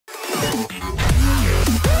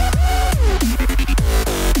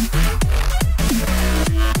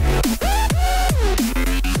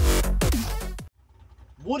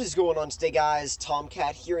What is going on today, guys?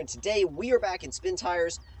 Tomcat here, and today we are back in Spin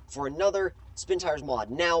Tires for another Spin Tires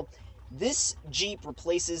mod. Now, this Jeep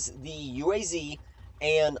replaces the UAZ,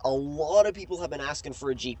 and a lot of people have been asking for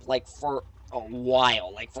a Jeep, like, for a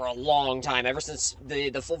while, like, for a long time. Ever since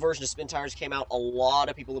the full version of Spin Tires came out, a lot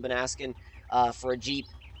of people have been asking for a Jeep,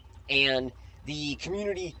 and the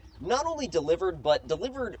community not only delivered, but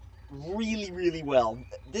delivered really, really well.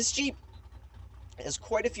 This Jeep has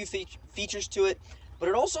quite a few features to it. But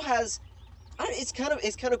it also has, it's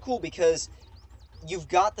kind of cool because you've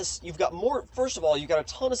got more. First of all, you've got a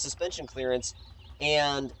ton of suspension clearance,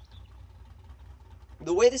 and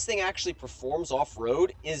the way this thing actually performs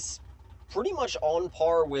off-road is pretty much on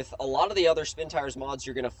par with a lot of the other Spin Tires mods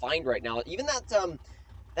you're gonna find right now. Even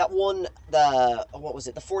that one, what was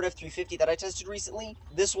it, the Ford F350 that I tested recently,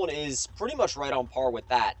 this one is pretty much right on par with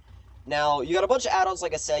that. Now, you got a bunch of add-ons,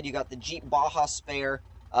 like I said. You got the Jeep Baja spare,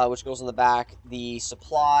 which goes in the back, the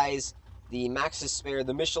supplies, the Maxxis spare,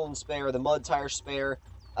 the Michelin spare, the mud tire spare,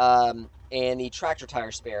 and the tractor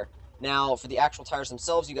tire spare. Now, for the actual tires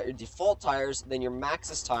themselves, you got your default tires, then your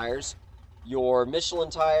Maxxis tires, your Michelin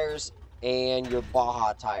tires, and your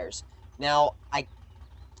Baja tires. Now, I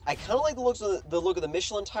kind of like the look of the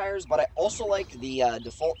Michelin tires, but I also like the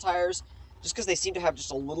default tires, just because they seem to have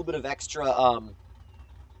just a little bit of extra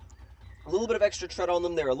tread on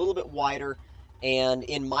them. They're a little bit wider. And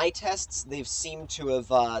in my tests, they seem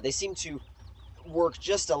to work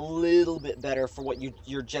just a little bit better for what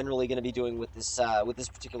you're generally going to be doing with this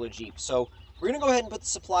particular Jeep. So we're going to go ahead and put the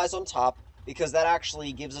supplies on top, because that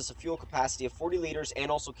actually gives us a fuel capacity of 40 liters and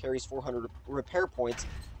also carries 400 repair points,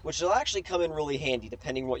 which will actually come in really handy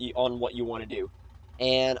depending on what you want to do.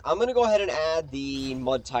 And I'm going to go ahead and add the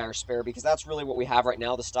mud tire spare, because that's really what we have right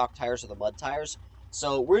now. The stock tires are the mud tires.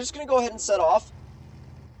 So we're just going to go ahead and set off.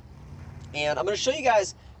 And I'm going to show you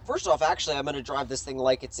guys, first off, actually, I'm going to drive this thing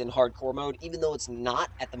like it's in hardcore mode, even though it's not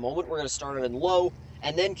at the moment. We're going to start it in low,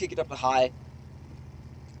 and then kick it up to high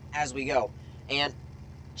as we go. And,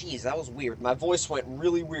 geez, that was weird. My voice went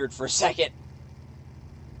really weird for a second.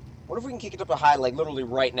 What if we can kick it up to high, like, literally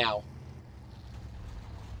right now?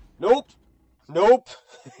 Nope. Nope.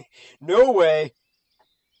 No way.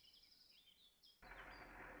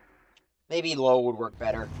 Maybe low would work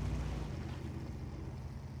better.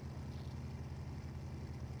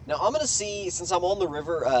 Now, I'm going to see, since I'm on the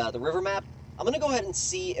river map, I'm going to go ahead and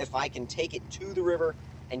see if I can take it to the river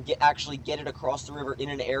and actually get it across the river in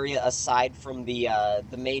an area aside from the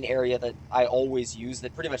main area that I always use,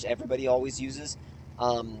 that pretty much everybody always uses.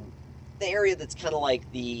 The area that's kind of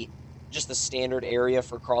like just the standard area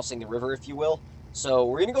for crossing the river, if you will. So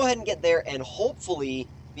we're going to go ahead and get there and hopefully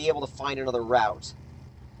be able to find another route.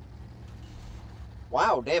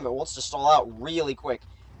 Wow, damn, it wants to stall out really quick.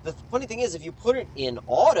 The funny thing is, if you put it in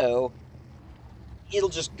auto, it'll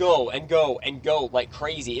just go and go and go like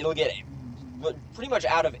crazy. It'll get pretty much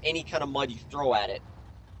out of any kind of mud you throw at it.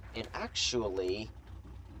 And actually,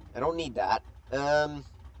 I don't need that. I'm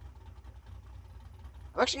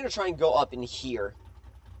actually going to try and go up in here.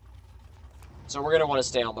 So we're going to want to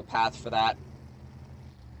stay on the path for that.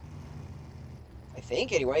 I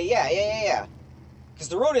think, anyway. Yeah. Because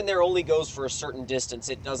the road in there only goes for a certain distance.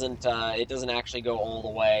 It doesn't actually go all the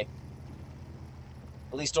way.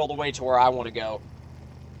 At least all the way to where I want to go.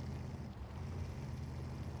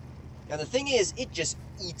 Now the thing is, it just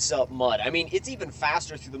eats up mud. I mean, it's even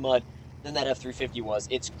faster through the mud than that F350 was.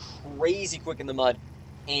 It's crazy quick in the mud.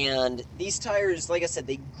 And these tires, like I said,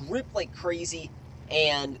 they grip like crazy.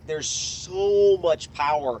 And there's so much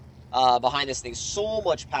power behind this thing. So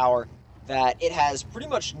much power that it has pretty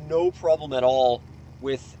much no problem at all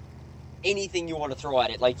with anything you want to throw at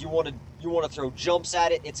it. Like, you want to throw jumps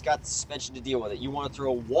at it, it's got the suspension to deal with it. You want to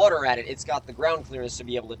throw water at it, it's got the ground clearance to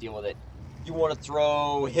be able to deal with it. You want to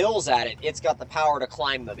throw hills at it, it's got the power to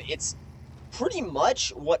climb them. It's pretty much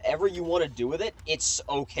whatever you want to do with it, it's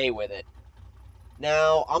okay with it.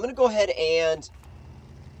 Now, I'm going to go ahead and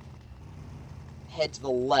head to the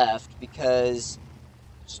left, because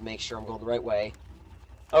just make sure I'm going the right way.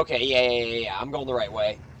 Okay, yeah, I'm going the right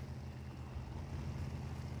way.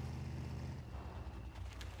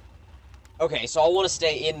 Okay, so I want to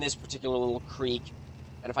stay in this particular little creek,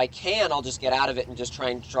 and if I can, I'll just get out of it and just try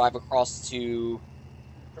and drive across to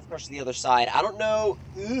the other side. I don't know.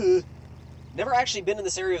 Never actually been in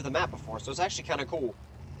this area of the map before, so it's actually kind of cool.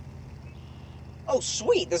 Oh,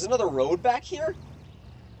 sweet! There's another road back here?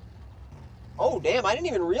 Oh, damn, I didn't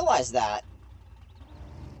even realize that.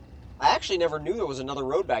 I actually never knew there was another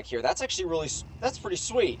road back here. That's actually that's pretty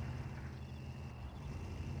sweet.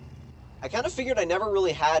 I kind of figured I never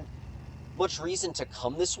really had much reason to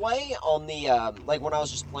come this way on the, like, when I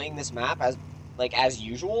was just playing this map as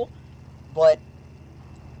usual, but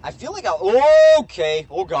I feel like okay,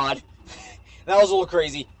 oh god, that was a little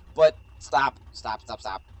crazy, but stop.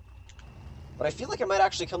 But I feel like I might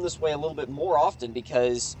actually come this way a little bit more often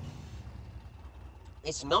because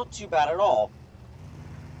it's not too bad at all.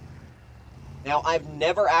 Now, I've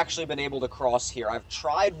never actually been able to cross here. I've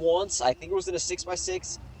tried once, I think it was in a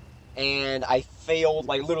 6x6, and I failed,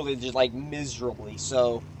 like, literally just, like, miserably,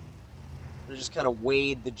 so I just kind of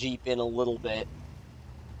wade the Jeep in a little bit.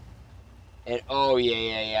 And, oh,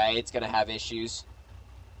 yeah, it's gonna have issues.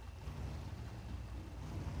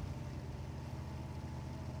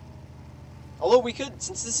 Although we could,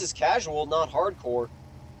 since this is casual, not hardcore,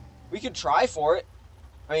 we could try for it.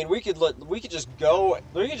 I mean, we could just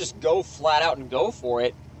go flat out and go for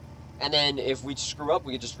it, and then if we screw up,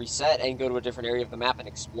 we could just reset and go to a different area of the map and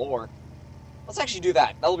explore. Let's actually do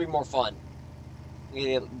that. That'll be more fun.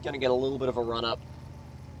 We're gonna get a little bit of a run up.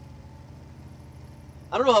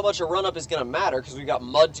 I don't know how much a run up is gonna matter because we've got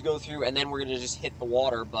mud to go through, and then we're gonna just hit the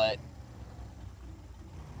water. But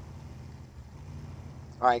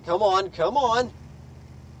all right, come on, come on.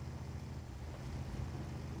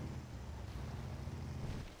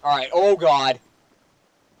 All right, oh god.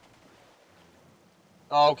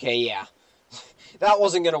 Okay, yeah. That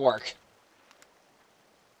wasn't gonna work.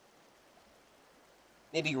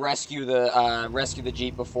 Maybe rescue the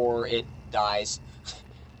Jeep before it dies.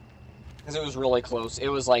 Because it was really close. It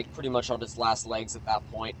was, like, pretty much on its last legs at that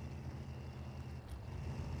point.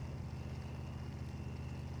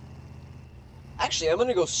 Actually, I'm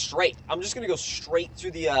gonna go straight. I'm just gonna go straight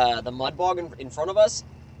through the mud bog in front of us,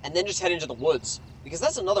 and then just head into the woods. Because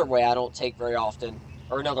that's another way I don't take very often.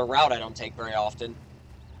 Or another route I don't take very often.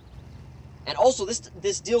 And also,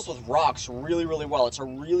 this deals with rocks really, really well. It's a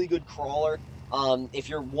really good crawler. If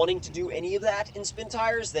you're wanting to do any of that in Spin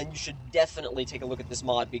Tires, then you should definitely take a look at this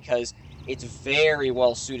mod because it's very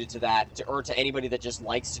well suited to that, or to anybody that just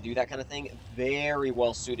likes to do that kind of thing. Very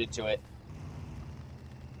well suited to it.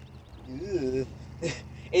 Ugh.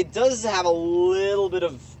 It does have a little bit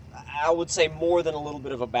of, I would say more than a little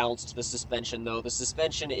bit of a bounce to the suspension, though. The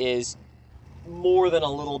suspension is more than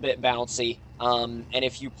a little bit bouncy, and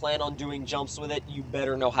if you plan on doing jumps with it, you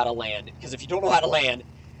better know how to land, because if you don't know how to land,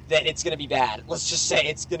 then it's going to be bad. Let's just say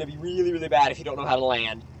it's going to be really, really bad if you don't know how to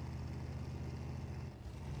land.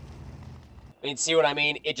 I mean, see what I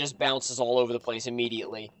mean? It just bounces all over the place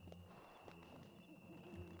immediately.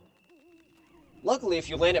 Luckily, if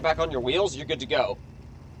you land it back on your wheels, you're good to go.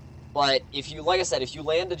 But if you, like I said, if you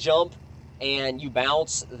land a jump and you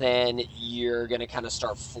bounce, then you're going to kind of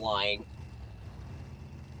start flying.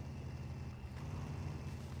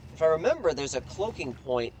 If I remember, there's a cloaking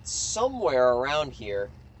point somewhere around here.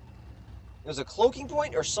 There's a cloaking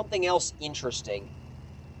point or something else interesting.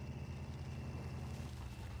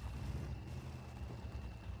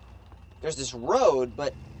 There's this road,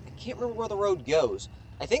 but I can't remember where the road goes.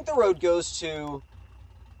 I think the road goes to...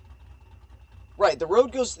 Right, the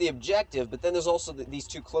road goes to the objective, but then there's also these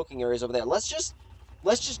two cloaking areas over there. Let's just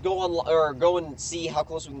go on, or go and see how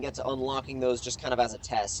close we can get to unlocking those, just kind of as a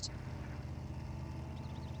test.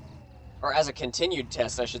 Or as a continued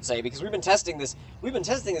test, I should say, because we've been testing this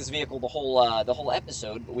vehicle the whole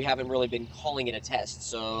episode, but we haven't really been calling it a test.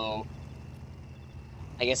 So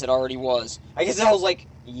I guess it already was. I guess I was like,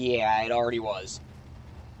 yeah, it already was.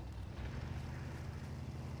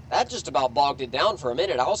 That just about bogged it down for a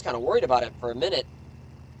minute. I was kind of worried about it for a minute.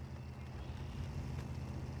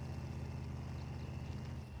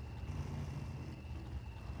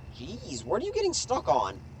 Jeez, what are you getting stuck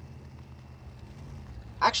on?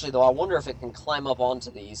 Actually, though, I wonder if it can climb up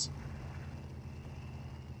onto these.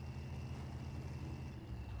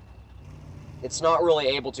 It's not really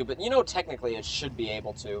able to, but you know, technically it should be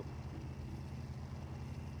able to.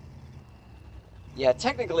 Yeah,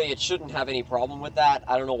 technically it shouldn't have any problem with that.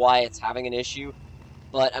 I don't know why it's having an issue.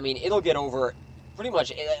 But, I mean, it'll get over pretty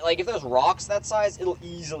much, like, if there's rocks that size, it'll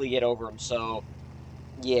easily get over them. So,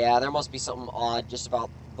 yeah, there must be something odd just about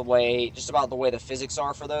the way the physics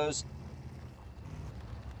are for those.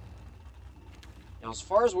 Now, as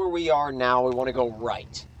far as where we are now, we want to go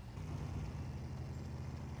right.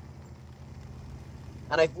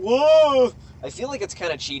 And I feel like it's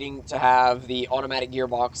kind of cheating to have the automatic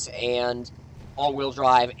gearbox and all-wheel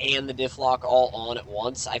drive and the diff lock all on at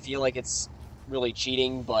once. I feel like it's really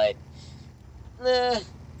cheating, but I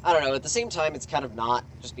don't know. At the same time, it's kind of not,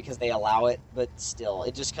 just because they allow it. But still,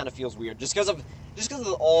 it just kind of feels weird, just because of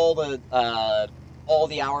all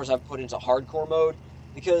the hours I've put into hardcore mode.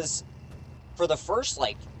 Because for the first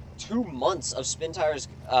like 2 months of Spin Tires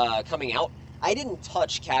coming out, I didn't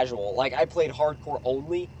touch casual. Like, I played hardcore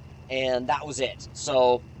only, and that was it.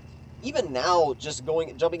 So even now, just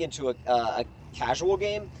jumping into a casual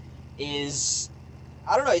game is,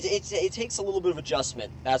 I don't know, it takes a little bit of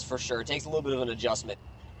adjustment, that's for sure. It takes a little bit of an adjustment.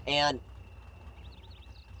 And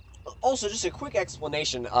also, just a quick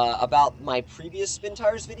explanation about my previous Spin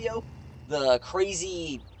Tires video, the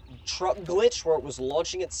crazy truck glitch where it was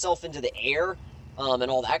launching itself into the air,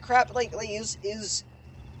 and all that crap.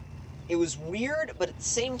 It was weird, but at the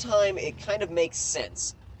same time, it kind of makes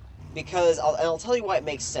sense. Because, I'll tell you why it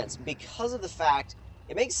makes sense.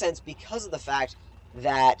 It makes sense because of the fact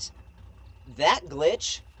that that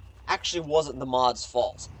glitch actually wasn't the mod's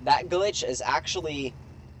fault. That glitch is actually,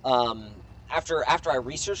 after I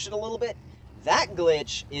researched it a little bit, that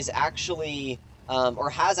glitch is actually, or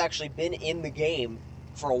has actually been in the game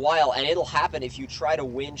for a while, and it'll happen if you try to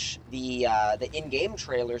winch the in-game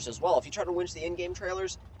trailers as well. If you try to winch the in-game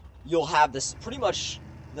trailers, you'll have this pretty much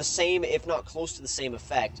the same, if not close to the same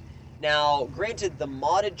effect. Now, granted, the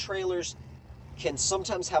modded trailers can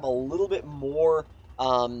sometimes have a little bit more,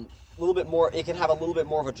 it can have a little bit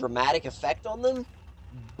more of a dramatic effect on them,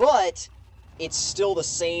 but it's still the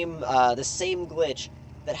same glitch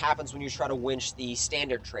that happens when you try to winch the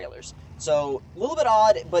standard trailers. So, a little bit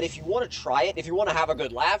odd, but if you want to try it, if you want to have a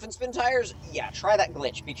good laugh in Spin Tires, yeah, try that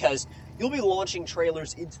glitch, because you'll be launching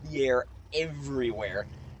trailers into the air everywhere.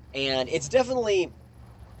 And it's definitely,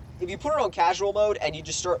 if you put it on casual mode and you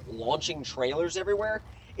just start launching trailers everywhere,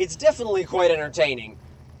 it's definitely quite entertaining.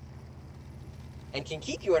 And can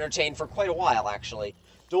keep you entertained for quite a while, actually.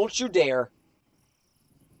 Don't you dare.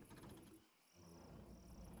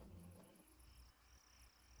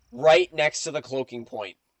 Right next to the cloaking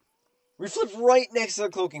point. We flipped right next to the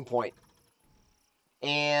cloaking point.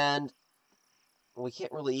 And we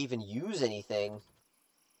can't really even use anything.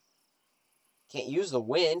 Can't use the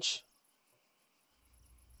winch.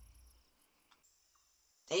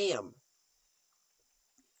 Damn.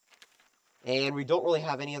 And we don't really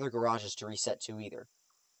have any other garages to reset to either.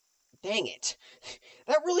 Dang it.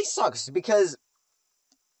 That really sucks, because,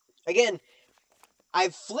 again,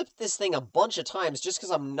 I've flipped this thing a bunch of times just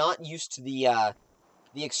because I'm not used to the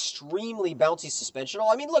extremely bouncy suspension.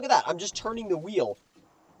 Oh, I mean, look at that. I'm just turning the wheel.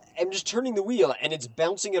 And it's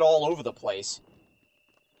bouncing it all over the place.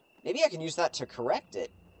 Maybe I can use that to correct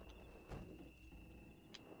it.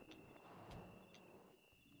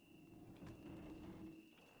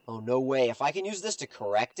 Oh, no way. If I can use this to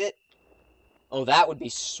correct it, oh, that would be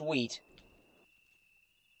sweet.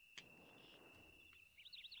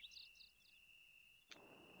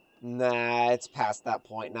 Nah, it's past that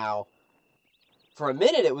point now. For a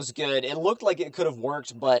minute, it was good. It looked like it could have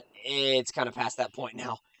worked, but it's kind of past that point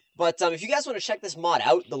now. But if you guys want to check this mod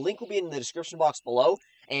out, the link will be in the description box below.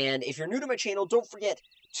 And if you're new to my channel, don't forget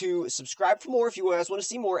to subscribe for more if you guys want to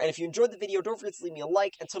see more. And if you enjoyed the video, don't forget to leave me a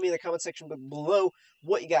like and tell me in the comment section below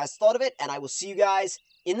what you guys thought of it. And I will see you guys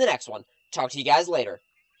in the next one. Talk to you guys later.